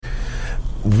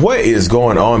What is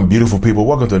going on, beautiful people?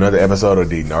 Welcome to another episode of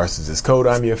the Narcissist Code.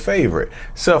 I'm your favorite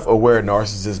self-aware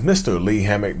narcissist, Mr. Lee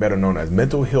Hammock, better known as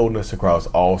Mental Illness, across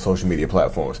all social media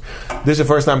platforms. If this is your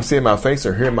first time seeing my face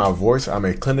or hearing my voice, I'm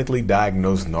a clinically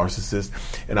diagnosed narcissist,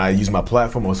 and I use my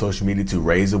platform on social media to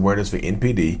raise awareness for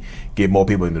NPD, get more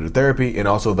people into the therapy, and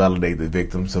also validate the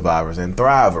victims, survivors, and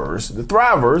thrivers, the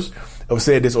thrivers of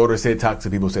said disorder, said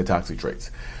toxic people, said toxic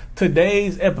traits.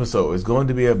 Today's episode is going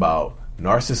to be about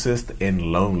narcissists and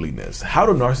loneliness. How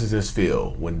do narcissists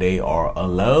feel when they are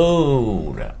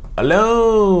alone?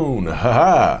 Alone.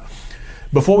 Haha.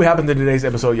 Before we hop into today's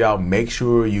episode, y'all, make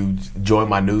sure you join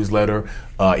my newsletter,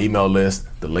 email list.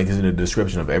 The link is in the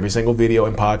description of every single video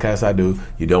and podcast I do.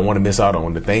 You don't want to miss out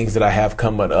on the things that I have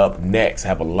coming up next. I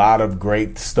have a lot of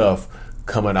great stuff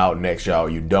coming out next, y'all.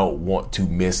 You don't want to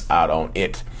miss out on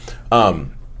it.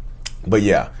 But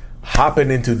yeah. Hopping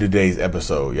into today's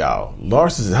episode, y'all.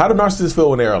 Narcissists. How do narcissists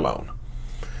feel when they're alone?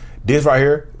 This right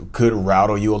here could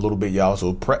rattle you a little bit, y'all.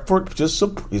 So prep for it. Just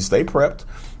stay prepped.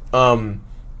 A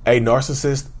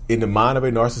narcissist, in the mind of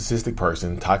a narcissistic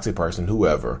person, toxic person,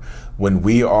 whoever, when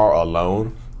we are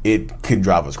alone, it can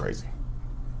drive us crazy.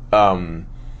 I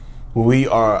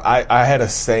had a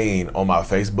saying on my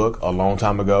Facebook a long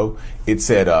time ago. It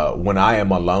said, when I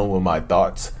am alone with my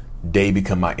thoughts, they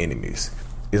become my enemies.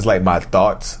 It's like my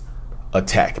thoughts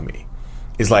attack me.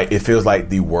 It's like, it feels like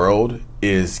the world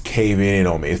is caving in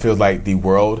on me. It feels like the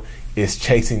world is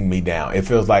chasing me down. It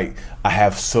feels like I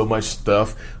have so much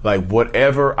stuff, like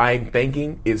whatever I'm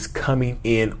thinking is coming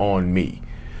in on me.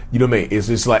 You know what I mean? It's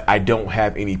just like I don't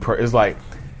have any it's like,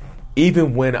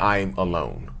 even when I'm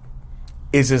alone,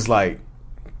 it's just like,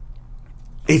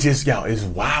 it's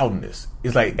wildness.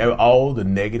 It's like all the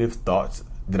negative thoughts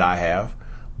that I have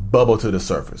bubble to the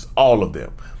surface, all of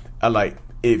them.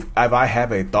 If I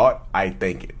have a thought, I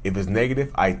think it. If it's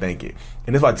negative, I think it.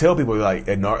 And if I tell people, like,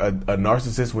 a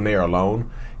narcissist when they are alone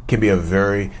can be a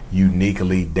very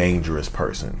uniquely dangerous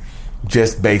person,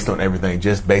 just based on everything,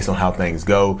 just based on how things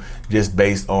go, just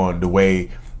based on the way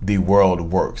the world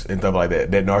works and stuff like that.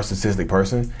 That narcissistic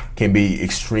person can be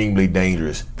extremely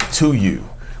dangerous to you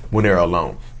when they're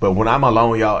alone. But when I'm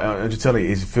alone, y'all, I'm just telling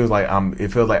you, it feels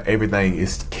like everything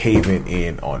is caving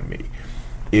in on me.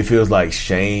 It feels like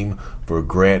shame,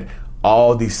 regret,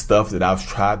 all these stuff that I've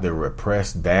tried to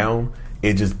repress down,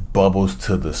 it just bubbles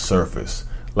to the surface.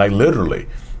 Like, literally,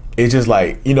 it's just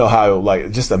like, you know how,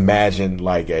 like, just imagine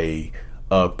like a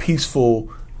peaceful,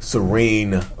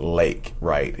 serene lake,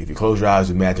 right? If you close your eyes,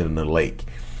 imagine a lake.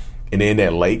 And in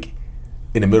that lake,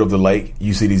 in the middle of the lake,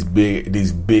 you see these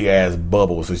big ass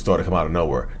bubbles that start to come out of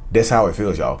nowhere. That's how it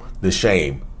feels, y'all. The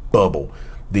shame, bubble.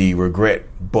 The regret,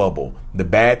 bubble. The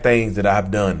bad things that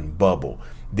I've done, bubble.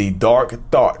 The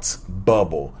dark thoughts,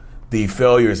 bubble. The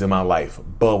failures in my life,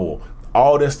 bubble.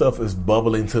 All this stuff is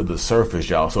bubbling to the surface,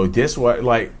 y'all. So just what,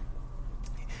 like,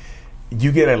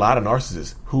 you get a lot of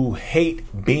narcissists who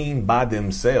hate being by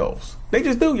themselves. They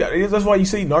just do. That's why you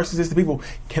see narcissistic people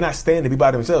cannot stand to be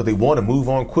by themselves. They want to move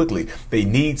on quickly. They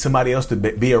need somebody else to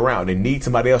be around. They need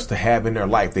somebody else to have in their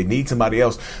life. They need somebody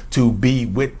else to be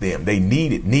with them. They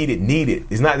need it.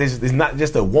 It's not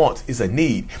just a want. It's a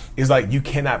need. It's like you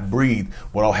cannot breathe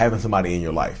without having somebody in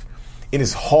your life. And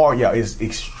it's hard, y'all. It's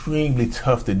extremely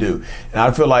tough to do. And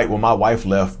I feel like when my wife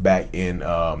left back in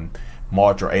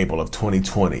March or April of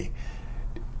 2020,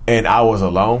 and I was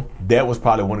alone, that was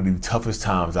probably one of the toughest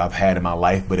times I've had in my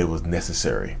life, but it was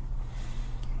necessary.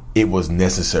 It was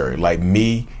necessary. Like,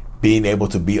 me being able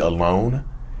to be alone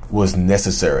was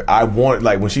necessary. I wanted,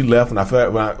 like, when she left, and I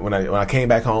felt when I came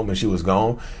back home and she was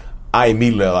gone, I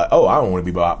immediately like, oh, I don't want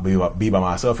to be by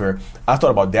myself here. I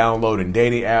started about downloading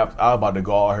dating apps. I was about to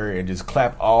go out here and just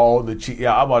clap all the cheeks.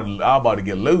 Yeah, I was about to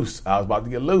get loose.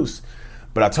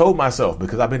 But I told myself,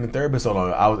 because I've been in therapy so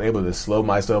long, I was able to slow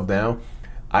myself down.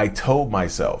 I told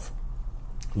myself,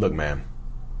 look, man,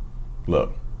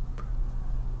 look,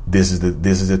 this is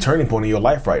the turning point in your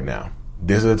life right now.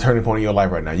 This is the turning point in your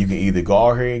life right now. You can either go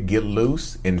out here and get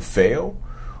loose and fail,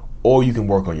 or you can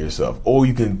work on yourself, or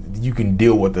you can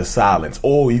deal with the silence,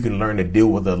 or you can learn to deal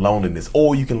with the loneliness,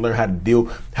 or you can learn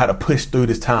how to push through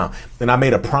this time. And I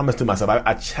made a promise to myself.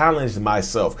 I challenged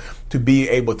myself to be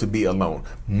able to be alone.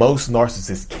 Most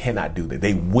narcissists cannot do that.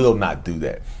 They will not do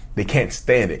that. They can't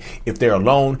stand it. If they're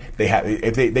alone, they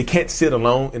can't sit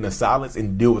alone in the silence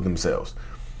and deal with themselves.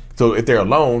 So if they're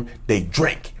alone, they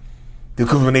drink.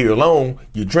 Because when they're alone,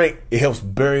 you drink, it helps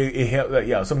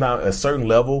sometimes a certain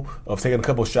level of taking a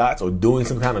couple shots or doing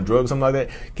some kind of drug, something like that,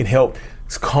 can help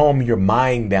calm your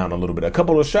mind down a little bit. A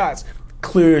couple of shots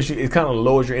clears you, it kind of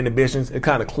lowers your inhibitions, it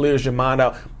kind of clears your mind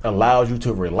out, allows you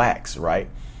to relax, right?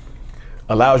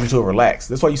 allows you to relax.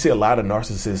 That's why you see a lot of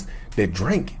narcissists that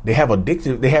drink. They get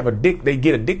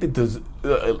addicted to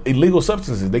illegal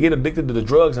substances. They get addicted to the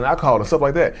drugs and alcohol and stuff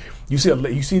like that. You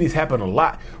see this happen a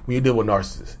lot when you deal with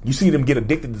narcissists. You see them get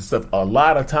addicted to stuff a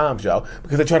lot of times, y'all,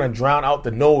 because they're trying to drown out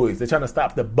the noise. They're trying to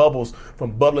stop the bubbles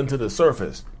from bubbling to the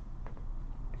surface.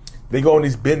 They go on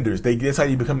these benders.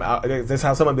 That's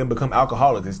how some of them become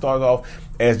alcoholics. It starts off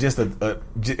as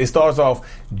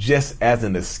just as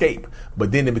an escape,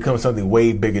 but then it becomes something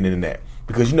way bigger than that.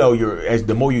 Because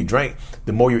the more you drink,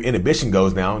 the more your inhibition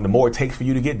goes down, and the more it takes for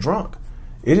you to get drunk.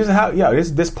 It's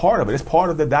just this part of it. It's part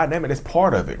of the dynamic. It's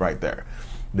part of it right there.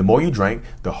 The more you drink,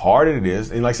 the harder it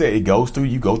is. And like I said, you go through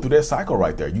that cycle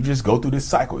right there. You just go through this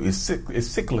cycle. It's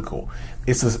cyclical.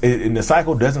 And the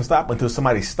cycle doesn't stop until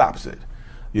somebody stops it.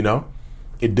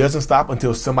 It doesn't stop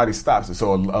until somebody stops it.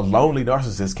 So a lonely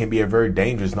narcissist can be a very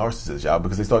dangerous narcissist, y'all,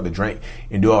 because they start to drink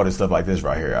and do all this stuff like this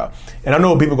right here, y'all. And I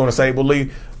know people are going to say, well, Lee,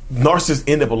 narcissists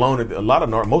end up alone.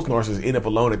 Most narcissists end up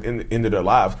alone at the end of their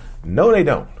lives. No, they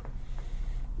don't.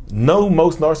 No,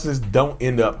 most narcissists don't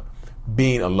end up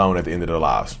being alone at the end of their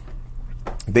lives.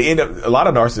 A lot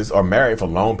of narcissists are married for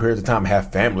long periods of time,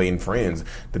 have family and friends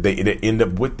that they end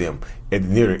up with them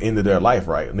near the end of their life,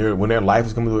 right? When their life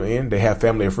is coming to an end, they have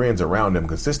family and friends around them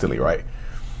consistently, right?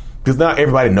 Because not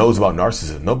everybody knows about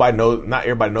narcissism. Not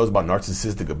everybody knows about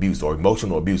narcissistic abuse or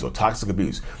emotional abuse or toxic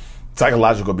abuse,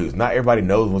 psychological abuse. Not everybody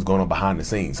knows what's going on behind the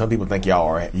scenes. Some people think you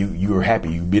are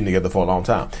happy, you've been together for a long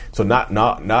time. So not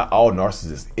all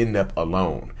narcissists end up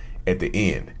alone at the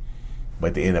end,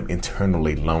 but they end up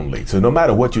internally lonely. So no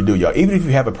matter what you do, y'all, even if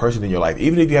you have a person in your life,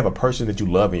 even if you have a person that you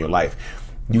love in your life,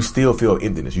 you still feel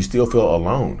emptiness. You still feel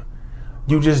alone.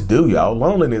 You just do, y'all.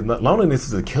 Loneliness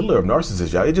is a killer of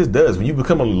narcissists, y'all. It just does. When you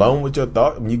become alone with your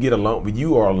thoughts, when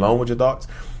you are alone with your thoughts,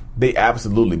 they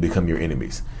absolutely become your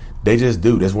enemies. They just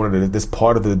do. That's this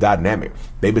part of the dynamic.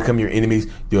 They become your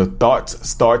enemies. Your thoughts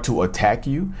start to attack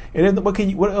you. And then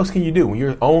what else can you do? When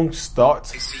your own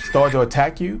thoughts start to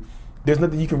attack you, there's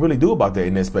nothing you can really do about that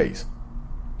in that space.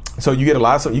 So you get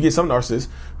some narcissists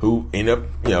who end up,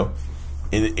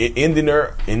 ending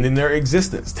their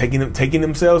existence, taking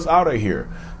themselves out of here,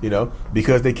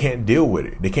 because they can't deal with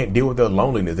it. They can't deal with the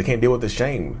loneliness. They can't deal with the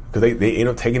shame because they end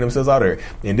up taking themselves out of here.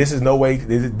 And this is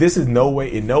in no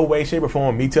way, shape or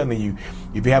form me telling you,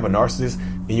 if you have a narcissist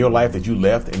in your life that you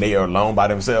left and they are alone by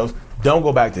themselves, don't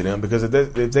go back to them, because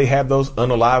if they have those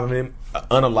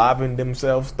unaliving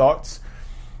themselves thoughts,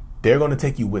 they're going to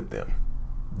take you with them.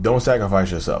 Don't sacrifice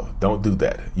yourself. Don't do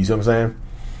that. You see what I'm saying?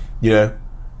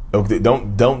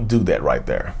 Don't do that right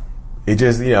there. It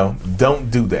just,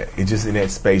 don't do that. It's just in that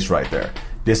space right there.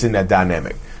 Just in that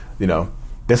dynamic.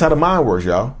 That's how the mind works,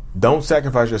 y'all. Don't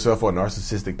sacrifice yourself for a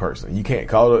narcissistic person. You can't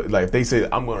call it, like if they say, I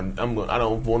don't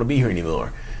want to be here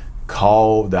anymore.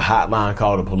 Call the hotline,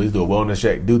 call the police, do a wellness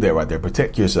check. Do that right there.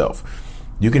 Protect yourself.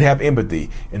 You can have empathy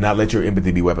and not let your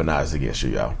empathy be weaponized against you,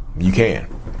 y'all. You can,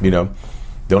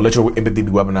 Don't let your empathy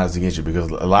be weaponized against you, because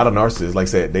a lot of narcissists, like I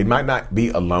said, they might not be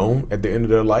alone at the end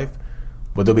of their life,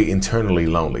 but they'll be internally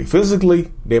lonely. Physically,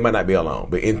 they might not be alone,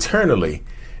 but internally,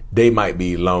 they might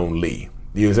be lonely.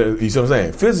 You see what I'm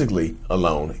saying? Physically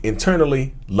alone,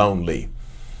 internally lonely.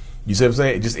 You see what I'm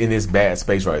saying? Just in this bad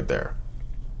space right there.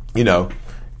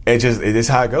 It is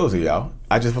how it goes, y'all.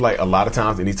 I just feel like a lot of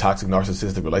times in these toxic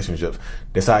narcissistic relationships,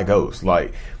 that's how it goes.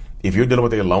 Like, if you're dealing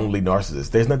with a lonely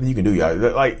narcissist, there's nothing you can do, y'all.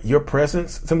 Like, your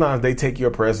presence, sometimes they take your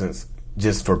presence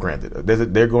just for granted.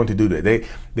 They're going to do that.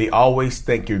 They always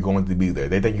think you're going to be there.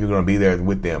 They think you're going to be there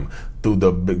with them through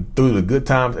the good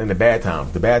times and the bad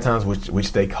times. The bad times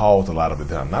which they cause a lot of the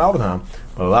time. Not all the time,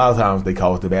 but a lot of times they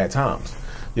cause the bad times.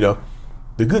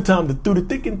 The good times, through the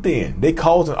thick and thin. They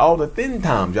cause all the thin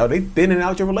times, y'all. They thinning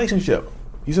out your relationship.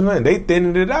 You see what I'm saying? They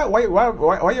thinning it out. Why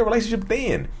your relationship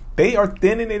thin? They are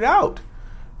thinning it out.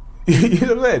 You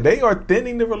know what I'm saying? They are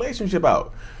thinning the relationship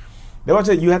out. That's why I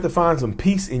said you have to find some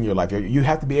peace in your life. You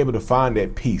have to be able to find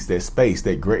that peace, that space,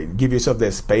 that great. Give yourself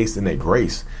that space and that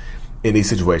grace in these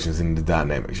situations, in the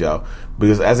dynamics, y'all.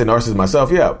 Because as a narcissist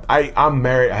myself, I'm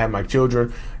married, I have my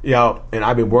children, y'all, and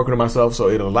I've been working on myself, so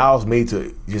it allows me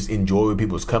to just enjoy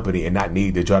people's company and not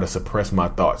need to try to suppress my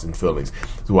thoughts and feelings,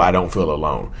 so I don't feel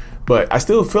alone. But I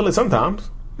still feel it sometimes.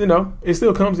 It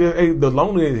still comes.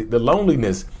 The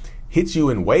loneliness hits you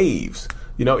in waves.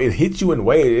 It hits you in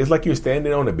waves. It's like you're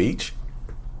standing on the beach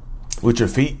with your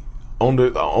feet on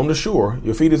the shore.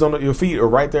 Your feet are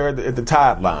right there at the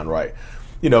tide line, right?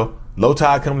 Low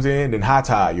tide comes in, then high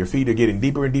tide. Your feet are getting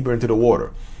deeper and deeper into the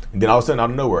water, and then all of a sudden, out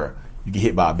of nowhere, you get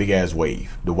hit by a big ass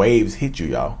wave. The waves hit you,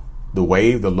 y'all. The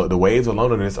waves of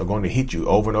loneliness are going to hit you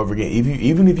over and over again.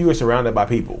 Even if you are surrounded by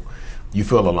people, you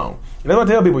feel alone. And that's what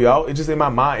I tell people, y'all. It's just in my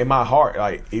mind, in my heart.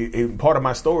 Like, part of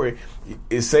my story,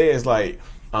 it says like,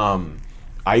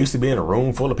 I used to be in a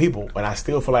room full of people, and I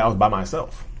still feel like I was by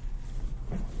myself.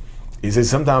 It says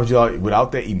sometimes y'all,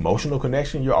 without that emotional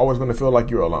connection, you're always going to feel like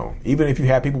you're alone. Even if you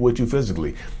have people with you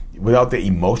physically, without the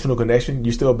emotional connection,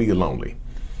 you still be lonely.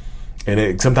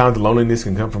 And sometimes the loneliness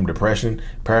can come from depression,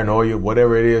 paranoia,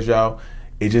 whatever it is, y'all.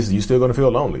 It just, you're still going to feel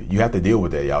lonely. You have to deal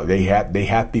with that, y'all. They have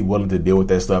to be willing to deal with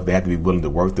that stuff. They have to be willing to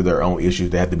work through their own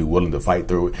issues. They have to be willing to fight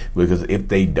through it, because if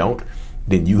they don't,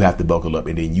 then you have to buckle up,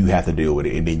 and then you have to deal with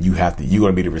it, and then you're going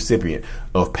to be the recipient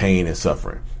of pain and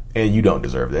suffering, and you don't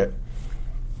deserve that.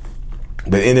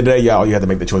 But at the end of the day, y'all, you have to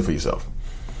make the choice for yourself.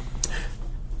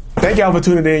 Thank y'all for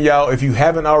tuning in, y'all. If you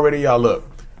haven't already, y'all, look,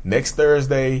 next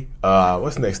Thursday,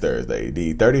 what's next Thursday?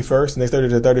 The 31st? Next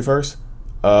Thursday the 31st?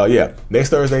 Yeah, next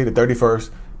Thursday the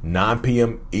 31st, 9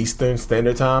 p.m. Eastern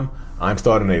Standard Time, I'm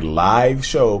starting a live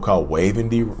show called Waving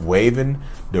the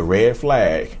Red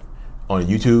Flag on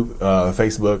YouTube,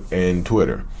 Facebook, and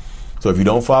Twitter. So if you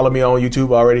don't follow me on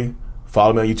YouTube already,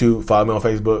 follow me on YouTube, follow me on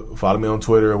Facebook, follow me on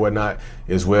Twitter and whatnot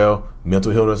as well.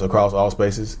 Mental Healness Across All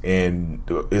Spaces. And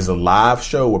it's a live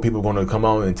show where people are going to come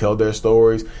on and tell their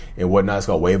stories and whatnot. It's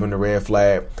called Waving the Red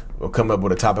Flag. We'll come up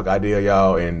with a topic idea,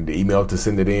 y'all, and the email to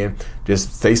send it in.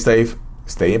 Just stay safe,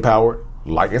 stay empowered,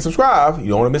 like and subscribe. You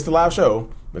don't want to miss the live show.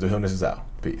 Mental Healness is out.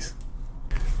 Peace.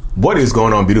 What is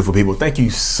going on, beautiful people? Thank you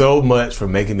so much for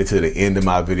making it to the end of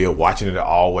my video, watching it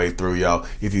all the way through, y'all.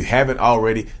 If you haven't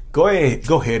already, go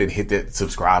ahead and hit that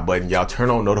subscribe button, y'all. Turn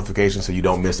on notifications so you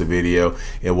don't miss a video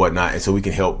and whatnot, and so we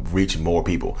can help reach more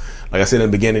people. Like I said in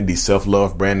the beginning, the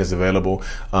self-love brand is available.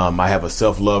 I have a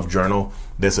self-love journal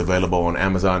that's available on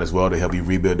Amazon as well to help you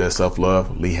rebuild that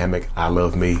self-love. Lee Hammock, I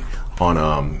Love Me,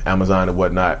 on Amazon and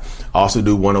whatnot. I also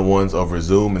do one-on-ones over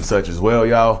Zoom and such as well,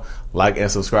 y'all. Like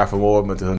and subscribe for more Mental Health